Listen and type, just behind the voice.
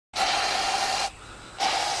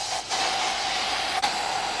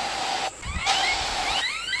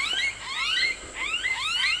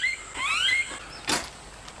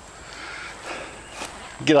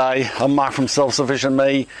G'day, I'm Mark from Self-Sufficient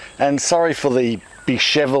Me, and sorry for the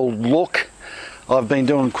dishevelled look. I've been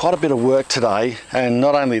doing quite a bit of work today, and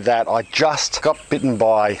not only that, I just got bitten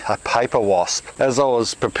by a paper wasp. As I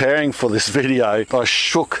was preparing for this video, I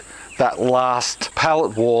shook that last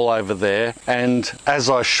pallet wall over there, and as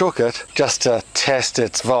I shook it, just to test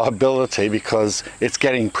its viability because it's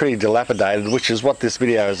getting pretty dilapidated, which is what this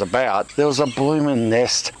video is about, there was a blooming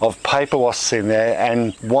nest of paper wasps in there,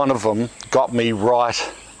 and one of them got me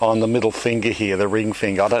right on the middle finger here, the ring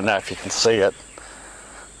finger. I don't know if you can see it.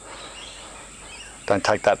 Don't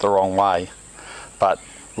take that the wrong way, but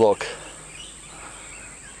look,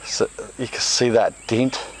 so you can see that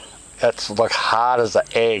dint. That's like hard as an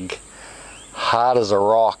egg, hard as a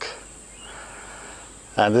rock,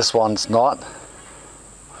 and this one's not.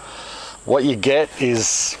 What you get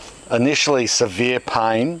is initially severe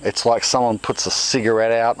pain. It's like someone puts a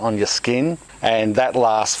cigarette out on your skin, and that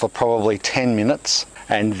lasts for probably 10 minutes.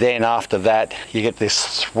 And then after that, you get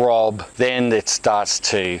this throb. Then it starts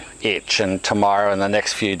to itch, and tomorrow and the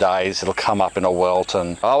next few days, it'll come up in a welt.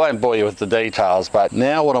 And I won't bore you with the details, but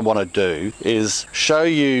now what I want to do is show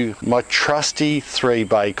you my trusty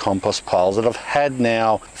 3-bay compost piles that I've had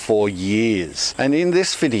now for years. And in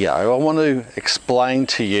this video, I want to explain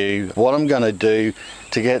to you what I'm going to do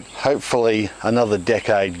to get hopefully another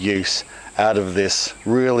decade use out of this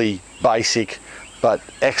really basic but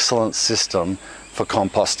excellent system for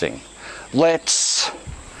composting. Let's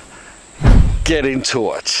get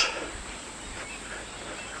into it.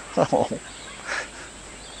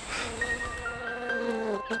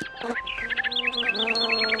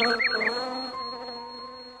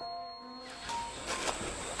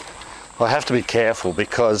 I have to be careful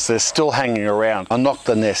because they're still hanging around. I knocked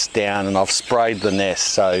the nest down and I've sprayed the nest,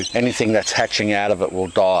 so anything that's hatching out of it will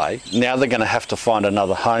die. Now they're going to have to find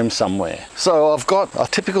another home somewhere. So I've got a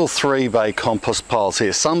typical 3-bay compost piles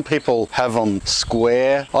here. Some people have them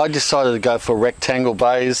square. I decided to go for rectangle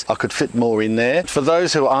bays. I could fit more in there. For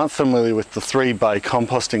those who aren't familiar with the 3-bay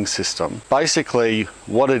composting system, basically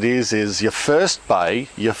what it is your first bay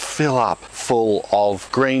you fill up full of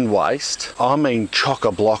green waste. I mean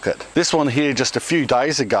chock-a-block it. This one here just a few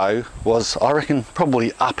days ago was, I reckon,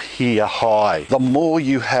 probably up here high. The more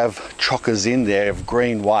you have chockers in there of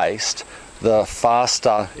green waste, the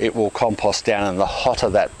faster it will compost down and the hotter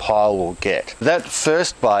that pile will get. That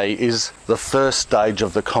first bay is the first stage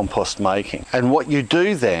of the compost making. And what you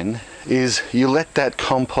do then is you let that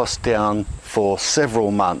compost down for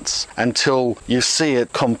several months until you see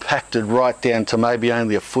it compacted right down to maybe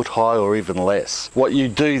only a foot high or even less. What you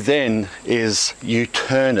do then is you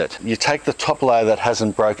turn it. You take the top layer that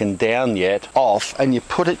hasn't broken down yet off and you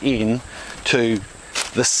put it in to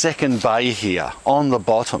the second bay here on the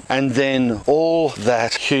bottom, and then all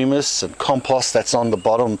that humus and compost that's on the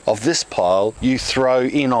bottom of this pile you throw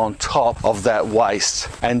in on top of that waste,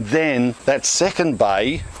 and then that second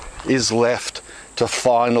bay is left to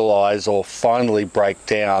finalize or finally break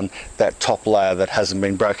down that top layer that hasn't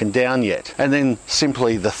been broken down yet. And then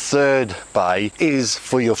simply the third bay is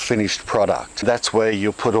for your finished product. That's where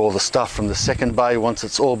you'll put all the stuff from the second bay, once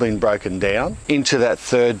it's all been broken down, into that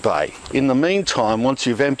third bay. In the meantime, once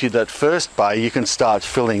you've emptied that first bay, you can start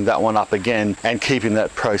filling that one up again and keeping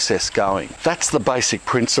that process going. That's the basic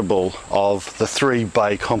principle of the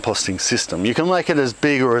 3-bay composting system. You can make it as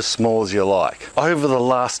big or as small as you like. Over the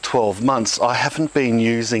last 12 months, I haven't been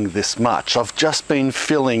using this much. I've just been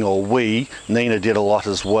filling, or Nina did a lot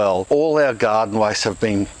as well. All our garden waste have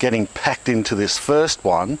been getting packed into this first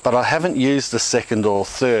one, but I haven't used the second or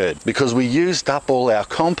third because we used up all our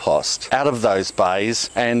compost out of those bays,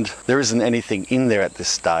 and there isn't anything in there at this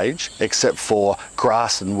stage except for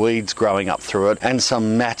grass and weeds growing up through it and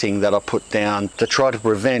some matting that I put down to try to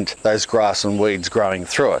prevent those grass and weeds growing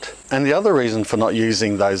through it. And the other reason for not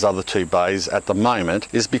using those other 2 bays at the moment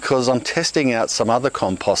is because I'm testing out some other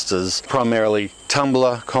composters, primarily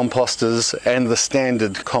tumbler composters and the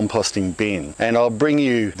standard composting bin, and I'll bring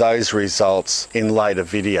you those results in later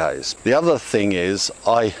videos. The other thing is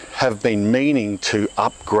I have been meaning to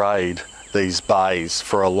upgrade these bays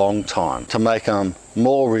for a long time to make them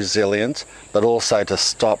more resilient, but also to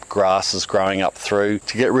stop grasses growing up through,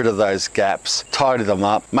 to get rid of those gaps, tidy them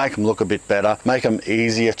up, make them look a bit better, make them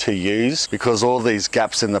easier to use, because all these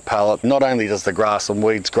gaps in the pallet, not only does the grass and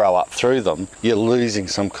weeds grow up through them, you're losing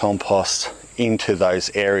some compost into those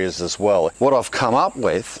areas as well. What I've come up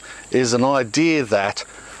with is an idea that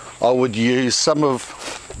I would use some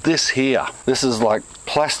of this here. This is like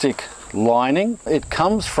plastic lining. It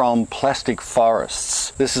comes from Plastic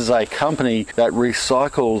Forests. This is a company that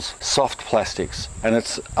recycles soft plastics, and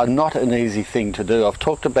it's not an easy thing to do. I've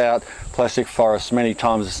talked about Plastic Forests many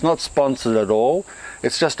times. It's not sponsored at all.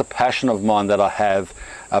 It's just a passion of mine that I have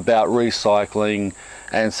about recycling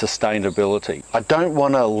and sustainability. I don't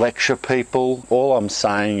want to lecture people. All I'm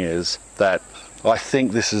saying is that I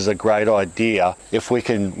think this is a great idea. If we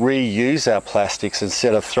can reuse our plastics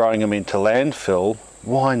instead of throwing them into landfill,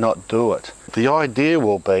 why not do it? The idea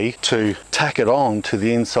will be to tack it on to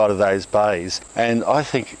the inside of those bays, and I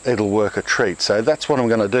think it'll work a treat. So that's what I'm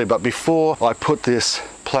going to do. But before I put this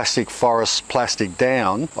plastic forest plastic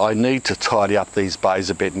down, I need to tidy up these bays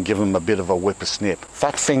a bit and give them a bit of a whippersnip.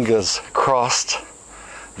 Fat fingers crossed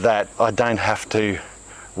that I don't have to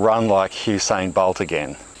run like Usain Bolt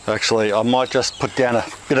again. Actually, I might just put down a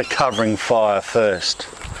bit of covering fire first.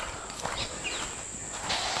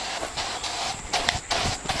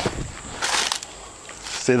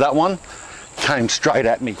 See that one? Came straight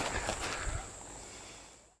at me.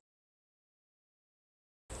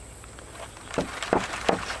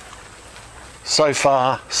 So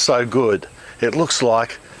far, so good. It looks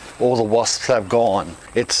like all the wasps have gone.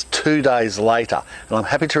 It's 2 days later, and I'm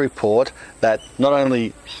happy to report that not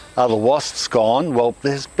only are the wasps gone, well,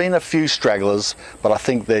 there's been a few stragglers, but I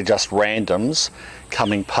think they're just randoms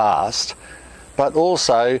coming past, but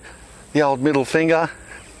also the old middle finger,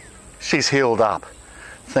 she's healed up.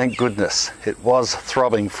 Thank goodness. It was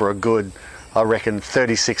throbbing for a good, I reckon,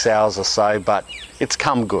 36 hours or so, but it's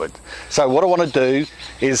come good. So what I want to do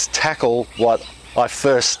is tackle what I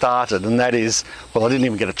first started, and that is, well, I didn't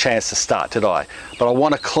even get a chance to start, did I? But I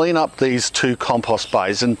want to clean up these 2 compost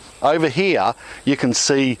bays, and over here you can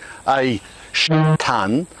see a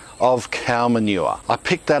ton of cow manure. I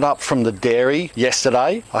picked that up from the dairy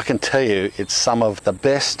yesterday. I can tell you it's some of the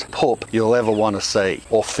best poop you'll ever want to see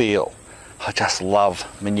or feel. I just love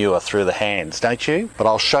manure through the hands, don't you? But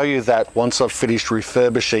I'll show you that once I've finished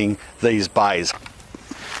refurbishing these bays.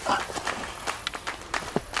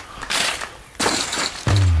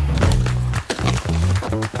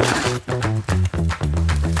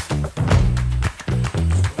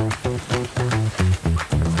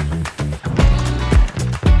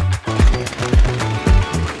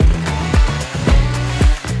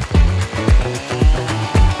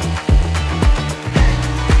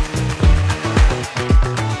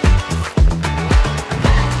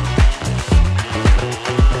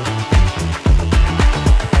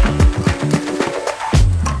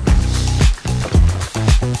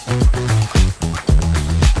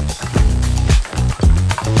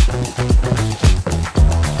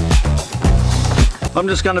 I'm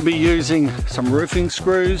just going to be using some roofing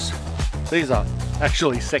screws. These are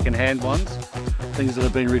actually second-hand ones, things that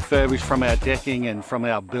have been refurbished from our decking and from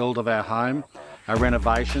our build of our home, our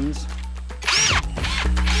renovations.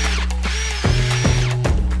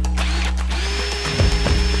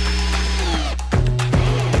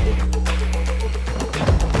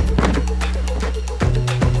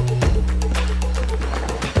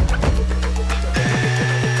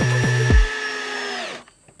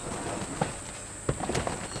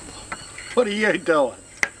 What are you doing?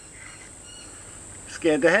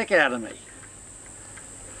 Scared the heck out of me.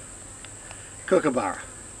 Kookaburra.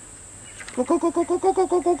 Go, go, go, go, go, go, go,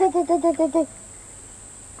 go, go, go, go, go, go, go, go.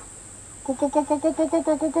 Go, go, go, go, go, go, go,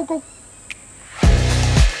 go, go, go, go.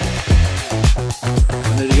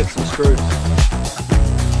 I need to get some screws.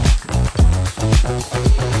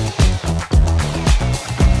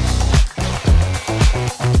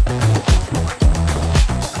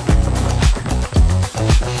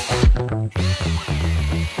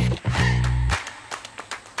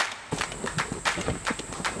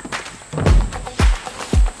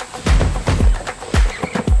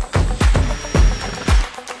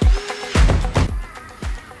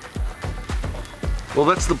 Well,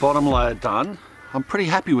 that's the bottom layer done. I'm pretty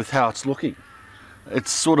happy with how it's looking. It's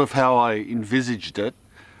sort of how I envisaged it.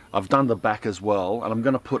 I've done the back as well, and I'm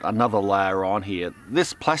going to put another layer on here.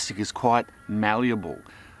 This plastic is quite malleable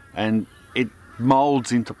and it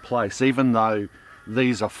molds into place. Even though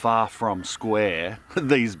these are far from square,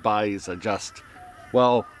 these bays are just,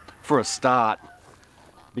 well, for a start,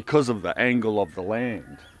 because of the angle of the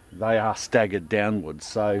land, they are staggered downwards.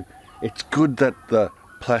 So it's good that the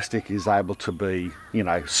plastic is able to be, you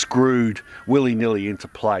know, screwed willy-nilly into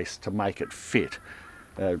place to make it fit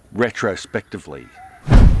retrospectively.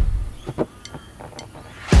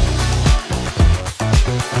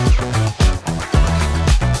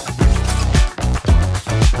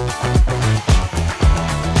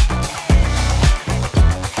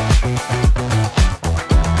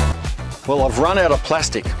 Well, I've run out of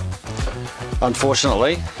plastic,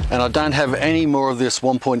 unfortunately, and I don't have any more of this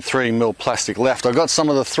 1.3mm plastic left. I've got some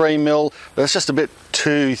of the 3mm, but it's just a bit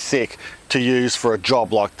too thick to use for a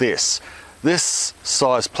job like this. This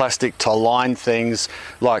size plastic to line things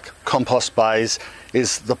like compost bays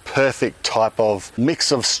is the perfect type of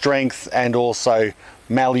mix of strength and also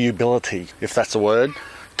malleability, if that's a word,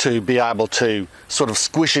 to be able to sort of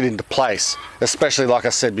squish it into place, especially like I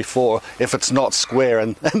said before, if it's not square,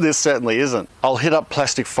 and this certainly isn't. I'll hit up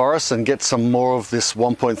plastic forests and get some more of this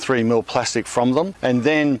 1.3mm plastic from them, and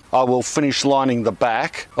then I will finish lining the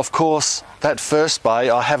back. Of course, that first bay,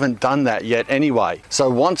 I haven't done that yet anyway. So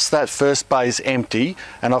once that first bay is empty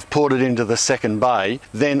and I've poured it into the second bay,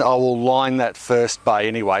 then I will line that first bay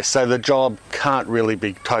anyway. So the job can't really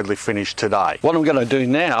be totally finished today. What I'm going to do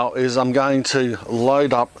now is I'm going to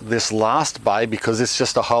load up this last bay, because it's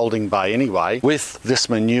just a holding bay anyway, with this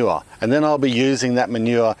manure. And then I'll be using that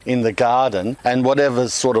manure in the garden, and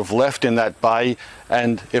whatever's sort of left in that bay,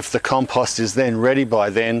 and if the compost is then ready by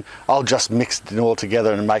then, I'll just mix it all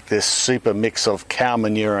together and make this super mix of cow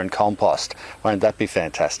manure and compost. Won't that be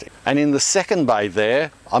fantastic? And in the second bay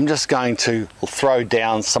there, I'm just going to throw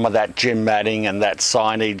down some of that gym matting and that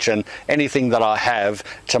signage and anything that I have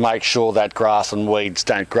to make sure that grass and weeds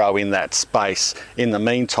don't grow in that space in the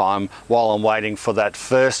meantime, while I'm waiting for that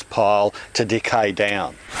first pile to decay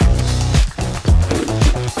down.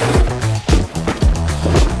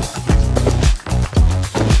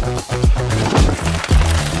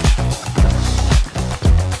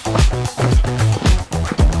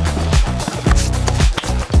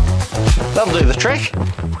 That'll do the trick.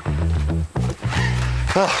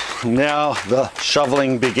 Oh, now the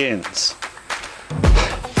shoveling begins.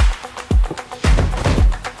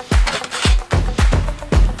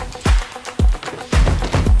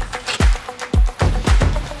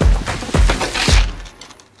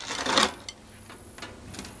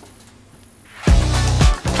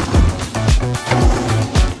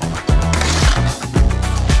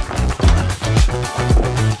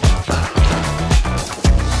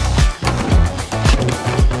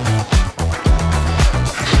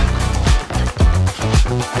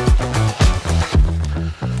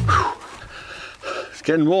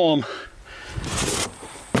 Getting warm.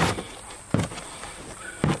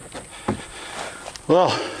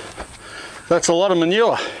 Well, that's a lot of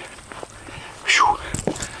manure. Whew.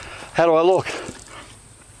 How do I look?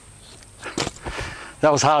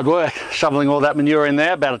 That was hard work, shoveling all that manure in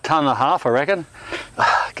there, about 1.5 tons, I reckon.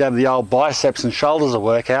 Gave the old biceps and shoulders a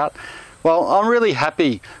workout. Well, I'm really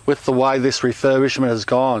happy with the way this refurbishment has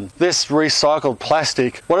gone. This recycled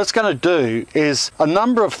plastic, what it's going to do is a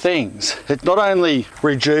number of things. It not only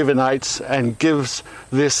rejuvenates and gives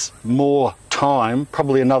this more time,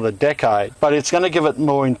 probably another decade, but it's going to give it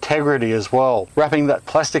more integrity as well. Wrapping that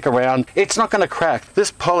plastic around, it's not going to crack.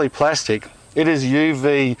 This polyplastic, it is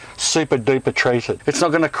UV super duper treated. It's not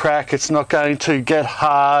going to crack, it's not going to get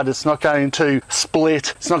hard, it's not going to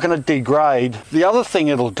split, it's not going to degrade. The other thing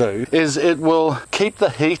it'll do is it will keep the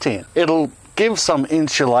heat in. It'll give some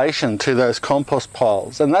insulation to those compost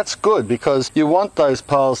piles, and that's good because you want those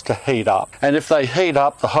piles to heat up, and if they heat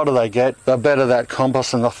up, the hotter they get, the better that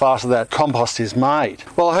compost and the faster that compost is made.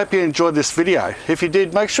 Well, I hope you enjoyed this video. If you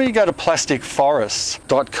did, make sure you go to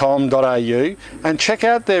plasticforests.com.au and check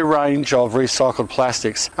out their range of recycled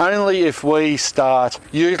plastics. Only if we start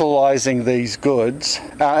utilising these goods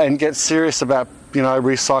and get serious about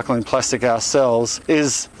recycling plastic ourselves,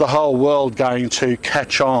 is the whole world going to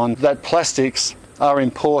catch on that plastics are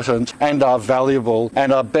important and are valuable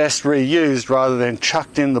and are best reused rather than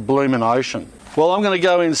chucked in the blooming ocean. Well, I'm going to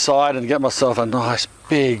go inside and get myself a nice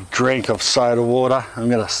big drink of soda water. I'm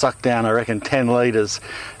going to suck down, I reckon, 10 litres.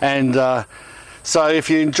 And so if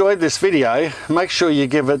you enjoyed this video, make sure you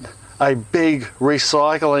give it a big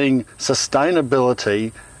recycling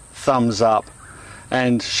sustainability thumbs up.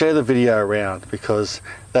 And share the video around, because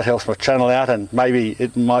that helps my channel out, and maybe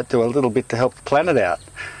it might do a little bit to help the planet out.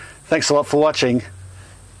 Thanks a lot for watching.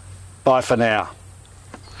 Bye for now.